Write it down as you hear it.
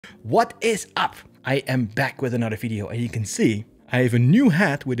What is up? I am back with another video, and you can see I have a new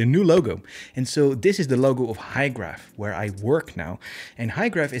hat with a new logo. And so this is the logo of Hygraph, where I work now. And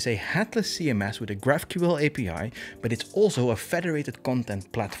Hygraph is a hatless CMS with a GraphQL API, but it's also a federated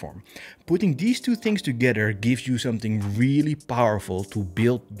content platform. Putting these two things together gives you something really powerful to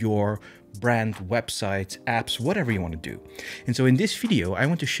build your brand, websites, apps, whatever you want to do. And so in this video, I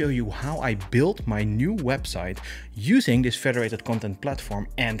want to show you how I built my new website using this federated content platform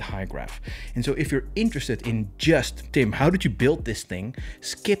and Hygraph. And so if you're interested in just, Tim, how did you build this thing?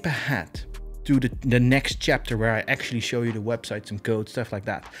 Skip ahead to the next chapter where I actually show you the website, some code, stuff like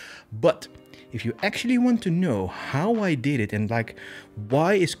that. But if you actually want to know how I did it and like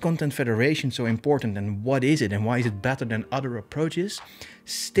why is content federation so important and what is it and why is it better than other approaches,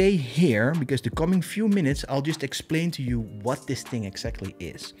 stay here because the coming few minutes I'll just explain to you what this thing exactly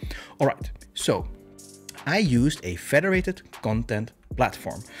is. All right, so I used a federated content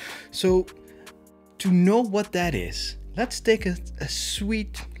platform. So to know what that is, let's take a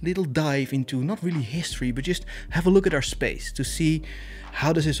sweet little dive into not really history, but just have a look at our space to see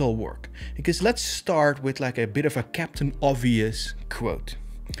how does this all work. Because let's start with like a bit of a Captain Obvious quote.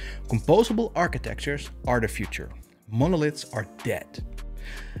 Composable architectures are the future. Monoliths are dead.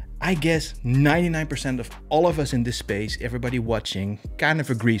 I guess 99% of all of us in this space, everybody watching, kind of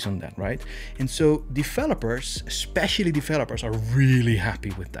agrees on that, right? And so developers, especially developers, are really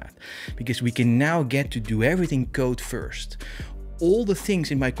happy with that because we can now get to do everything code first. All the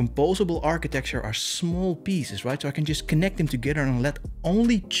things in my composable architecture are small pieces, right? So I can just connect them together and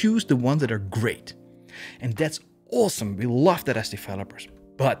only choose the ones that are great. And that's awesome. We love that as developers.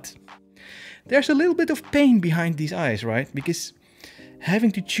 But there's a little bit of pain behind these eyes, right? Because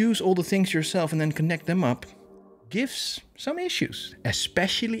having to choose all the things yourself and then connect them up gives some issues,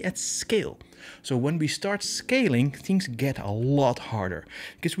 especially at scale. So when we start scaling, things get a lot harder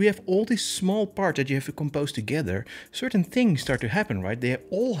because we have all these small parts that you have to compose together. Certain things start to happen, right? They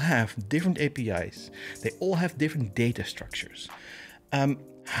all have different APIs. They all have different data structures.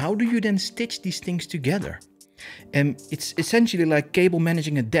 How do you then stitch these things together? It's essentially like cable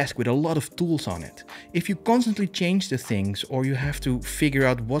managing a desk with a lot of tools on it. If you constantly change the things or you have to figure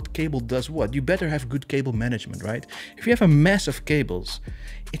out what cable does what, you better have good cable management, right? If you have a mess of cables,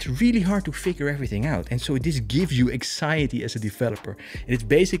 it's really hard to figure everything out. And so this gives you anxiety as a developer. And it's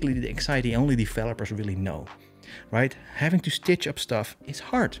basically the anxiety only developers really know, right? Having to stitch up stuff is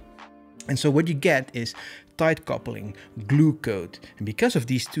hard. And so what you get is tight coupling, glue code. And because of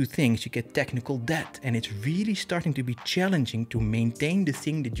these two things, you get technical debt. And it's really starting to be challenging to maintain the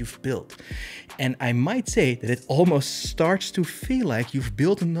thing that you've built. And I might say that it almost starts to feel like you've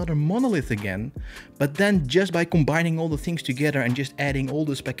built another monolith again, but then just by combining all the things together and just adding all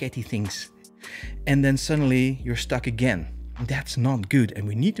the spaghetti things. And then suddenly you're stuck again. That's not good. And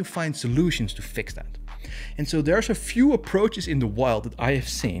we need to find solutions to fix that. And so there's a few approaches in the wild that I have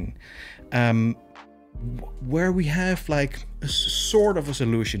seen where we have like a sort of a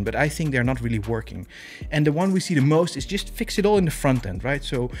solution, but I think they're not really working. And the one we see the most is just fix it all in the front end, right?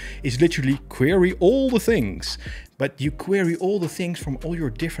 So it's literally query all the things, but you query all the things from all your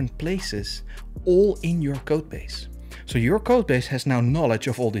different places, all in your code base. So your code base has now knowledge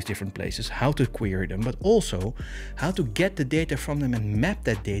of all these different places, how to query them, but also how to get the data from them and map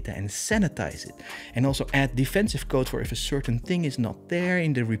that data and sanitize it. And also add defensive code for if a certain thing is not there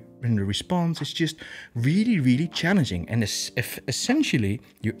in the response. It's just really, really challenging. And essentially,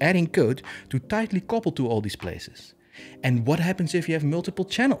 you're adding code to tightly couple to all these places. And what happens if you have multiple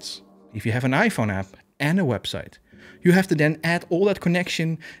channels? If you have an iPhone app and a website, you have to then add all that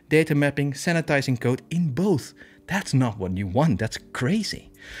connection, data mapping, sanitizing code in both. That's not what you want. That's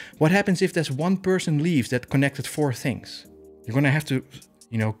crazy. What happens if there's one person leaves that connected 4 things? You're going to have to,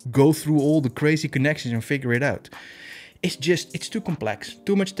 go through all the crazy connections and figure it out. It's too complex,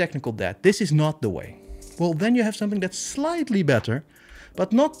 too much technical debt. This is not the way. Well, then you have something that's slightly better,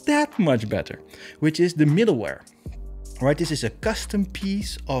 but not that much better, which is the middleware. Right, this is a custom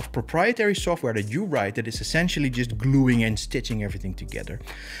piece of proprietary software that you write that is essentially just gluing and stitching everything together.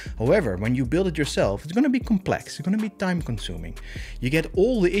 However, when you build it yourself, it's going to be complex, it's going to be time consuming. You get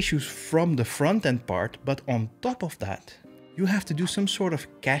all the issues from the front end part, but on top of that, you have to do some sort of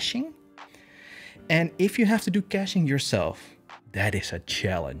caching. And if you have to do caching yourself, that is a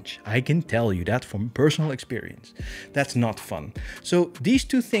challenge. I can tell you that from personal experience. That's not fun. So these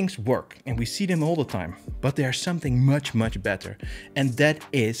two things work and we see them all the time, but there's something much, much better. And that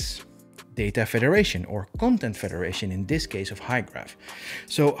is data federation or content federation in this case of Hygraph.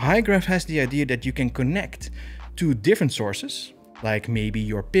 So Hygraph has the idea that you can connect to different sources like maybe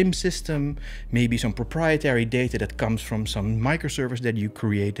your PIM system, maybe some proprietary data that comes from some microservice that you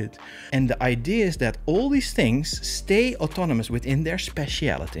created. And the idea is that all these things stay autonomous within their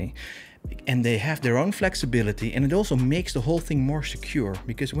speciality, and they have their own flexibility, and it also makes the whole thing more secure,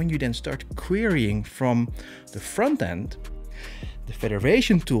 because when you then start querying from the front end, the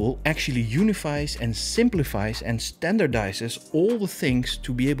federation tool actually unifies and simplifies and standardizes all the things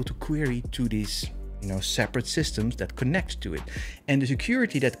to be able to query to these separate systems that connect to it. And the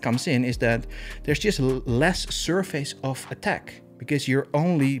security that comes in is that there's just less surface of attack, because you're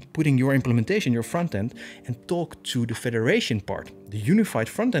only putting your implementation, your front end, and talk to the federation part, the unified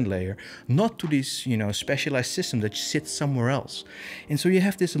front end layer, not to this specialized system that sits somewhere else. And so you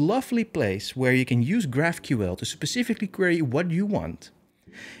have this lovely place where you can use GraphQL to specifically query what you want.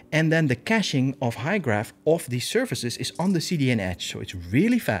 And then the caching of Hygraph of these services is on the CDN edge, so it's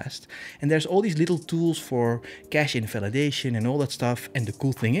really fast. And there's all these little tools for cache invalidation and all that stuff. And the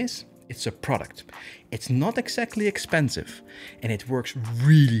cool thing is, it's a product. It's not exactly expensive, and it works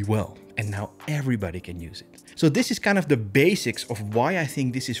really well. And now everybody can use it. So this is kind of the basics of why I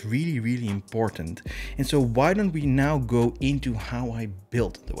think this is really, really important. And so why don't we now go into how I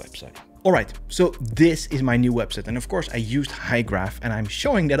built the website? All right, so this is my new website, and of course I used Hygraph, and I'm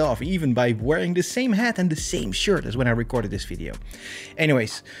showing that off even by wearing the same hat and the same shirt as when I recorded this video.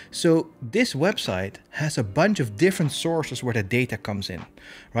 Anyways, so this website has a bunch of different sources where the data comes in,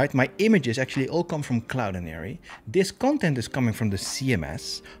 right? My images actually all come from Cloudinary. This content is coming from the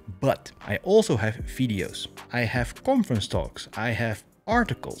CMS, but I also have videos. I have conference talks. I have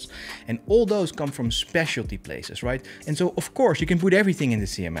articles, and all those come from specialty places, right? And so of course you can put everything in the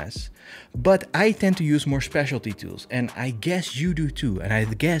CMS, but I tend to use more specialty tools, and I guess you do too. And I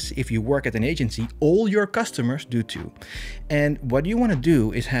guess if you work at an agency, all your customers do too. And what you want to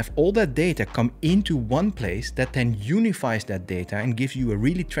do is have all that data come into one place that then unifies that data and gives you a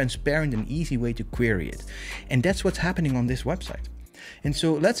really transparent and easy way to query it. And that's what's happening on this website. And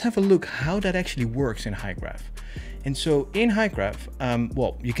so let's have a look how that actually works in Hygraph. And so in Hygraph,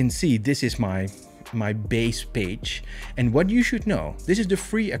 well, you can see this is my base page. And what you should know, this is the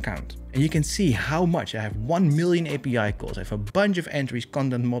free account. And you can see how much. I have 1 million API calls. I have a bunch of entries,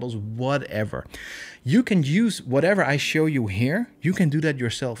 content models, whatever. You can use whatever I show you here. You can do that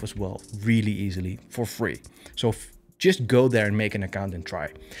yourself as well, really easily, for free. So just go there and make an account and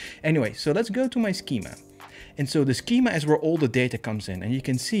try. Anyway, so let's go to my schema. And so the schema is where all the data comes in. And you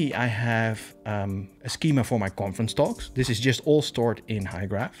can see I have a schema for my conference talks. This is just all stored in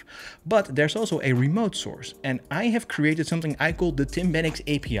Hygraph. But there's also a remote source. And I have created something I call the Tim Bennix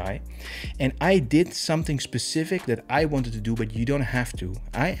API. And I did something specific that I wanted to do, but you don't have to.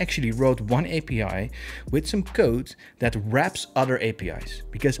 I actually wrote one API with some code that wraps other APIs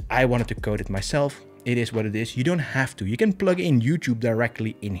because I wanted to code it myself. It is what it is. You don't have to. You can plug in YouTube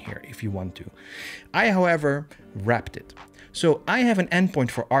directly in here if you want to. I, however, wrapped it. So I have an endpoint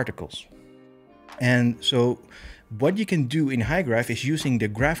for articles. And so what you can do in Hygraph is using the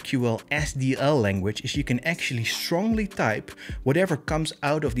GraphQL SDL language is you can actually strongly type whatever comes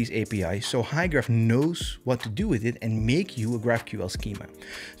out of these APIs. So Hygraph knows what to do with it and make you a GraphQL schema.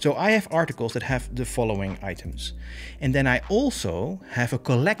 So I have articles that have the following items. And then I also have a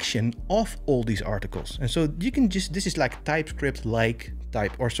collection of all these articles. And so you can just, this is like TypeScript like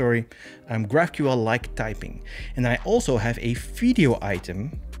type, or sorry, GraphQL like typing. And then I also have a video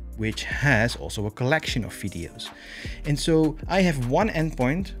item which has also a collection of videos. And so I have one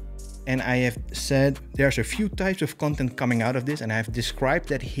endpoint, and I have said there's a few types of content coming out of this, and I've described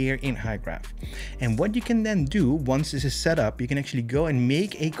that here in Hygraph. And what you can then do once this is set up, you can actually go and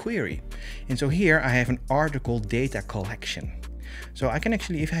make a query. And so here I have an article data collection. So I can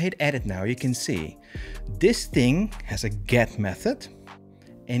actually, if I hit edit now, you can see this thing has a get method,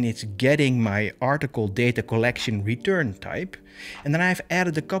 and it's getting my article data collection return type. And then I've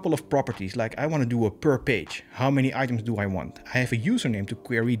added a couple of properties, like I want to do a per page. How many items do I want? I have a username to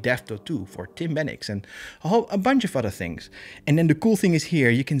query dev.to for Tim Bennix and a bunch of other things. And then the cool thing is here,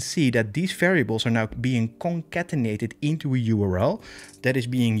 you can see that these variables are now being concatenated into a URL that is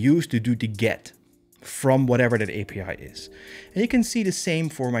being used to do the get from whatever that API is. And you can see the same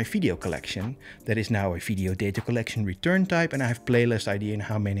for my video collection. That is now a video data collection return type, and I have playlist ID and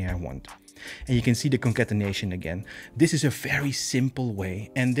how many I want. And you can see the concatenation again. This is a very simple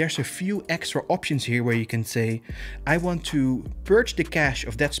way, and there's a few extra options here where you can say, I want to purge the cache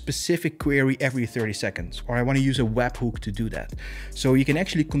of that specific query every 30 seconds, or I want to use a webhook to do that. So you can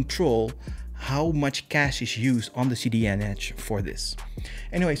actually control how much cache is used on the CDN edge for this.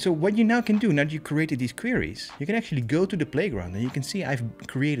 Anyway, so what you now can do, now that you created these queries, you can actually go to the playground and you can see I've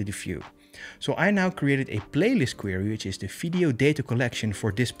created a few. So I now created a playlist query, which is the video data collection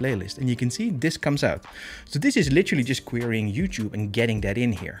for this playlist. And you can see this comes out. So this is literally just querying YouTube and getting that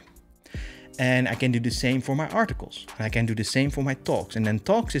in here. And I can do the same for my articles. And I can do the same for my talks. And then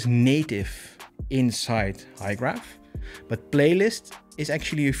talks is native inside Hygraph, but playlist is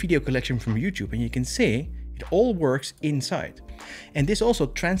actually a video collection from YouTube. And you can see it all works inside. And this also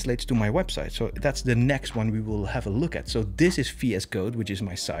translates to my website. So that's the next one we will have a look at. So this is VS Code, which is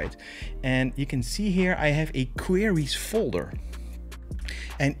my site. And you can see here I have a queries folder.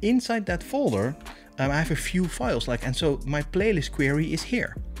 And inside that folder, I have a few files and so my playlist query is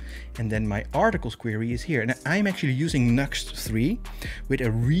here. And then my articles query is here. And I'm actually using Nuxt 3 with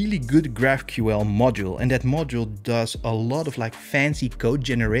a really good GraphQL module. And that module does a lot of fancy code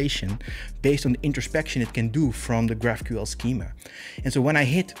generation based on the introspection it can do from the GraphQL schema. And so when I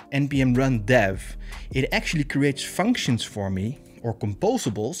hit npm run dev, it actually creates functions for me, or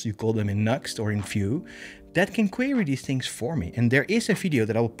composables, you call them in Nuxt or in Vue, that can query these things for me. And there is a video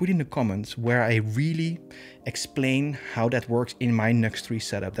that I will put in the comments where I really explain how that works in my Nuxt 3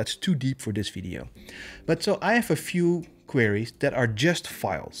 setup. That's too deep for this video. But so I have a few queries that are just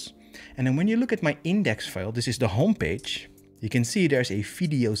files. And then when you look at my index file, this is the home page, you can see there's a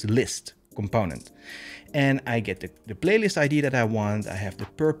videos list component. And I get the playlist ID that I want. I have the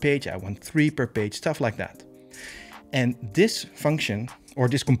per page, I want 3 per page, stuff like that. And this function, or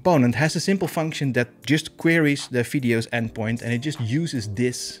this component, has a simple function that just queries the videos endpoint, and it just uses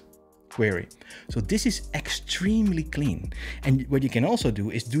this query. So this is extremely clean. And what you can also do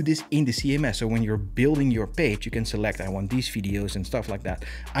is do this in the CMS. So when you're building your page, you can select, I want these videos and stuff like that.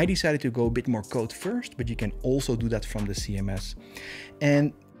 I decided to go a bit more code first, but you can also do that from the CMS.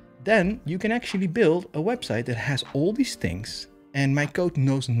 And then you can actually build a website that has all these things. And my code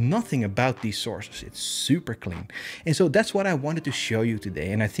knows nothing about these sources. It's super clean. And so that's what I wanted to show you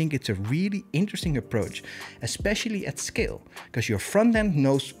today. And I think it's a really interesting approach, especially at scale, because your front end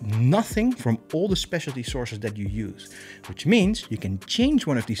knows nothing from all the specialty sources that you use, which means you can change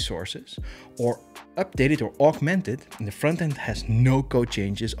one of these sources or update it or augment it. And the front end has no code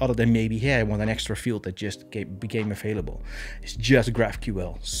changes other than maybe, hey, I want an extra field that just became available. It's just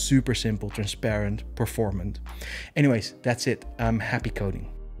GraphQL, super simple, transparent, performant. Anyways, that's it. Happy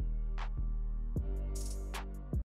coding.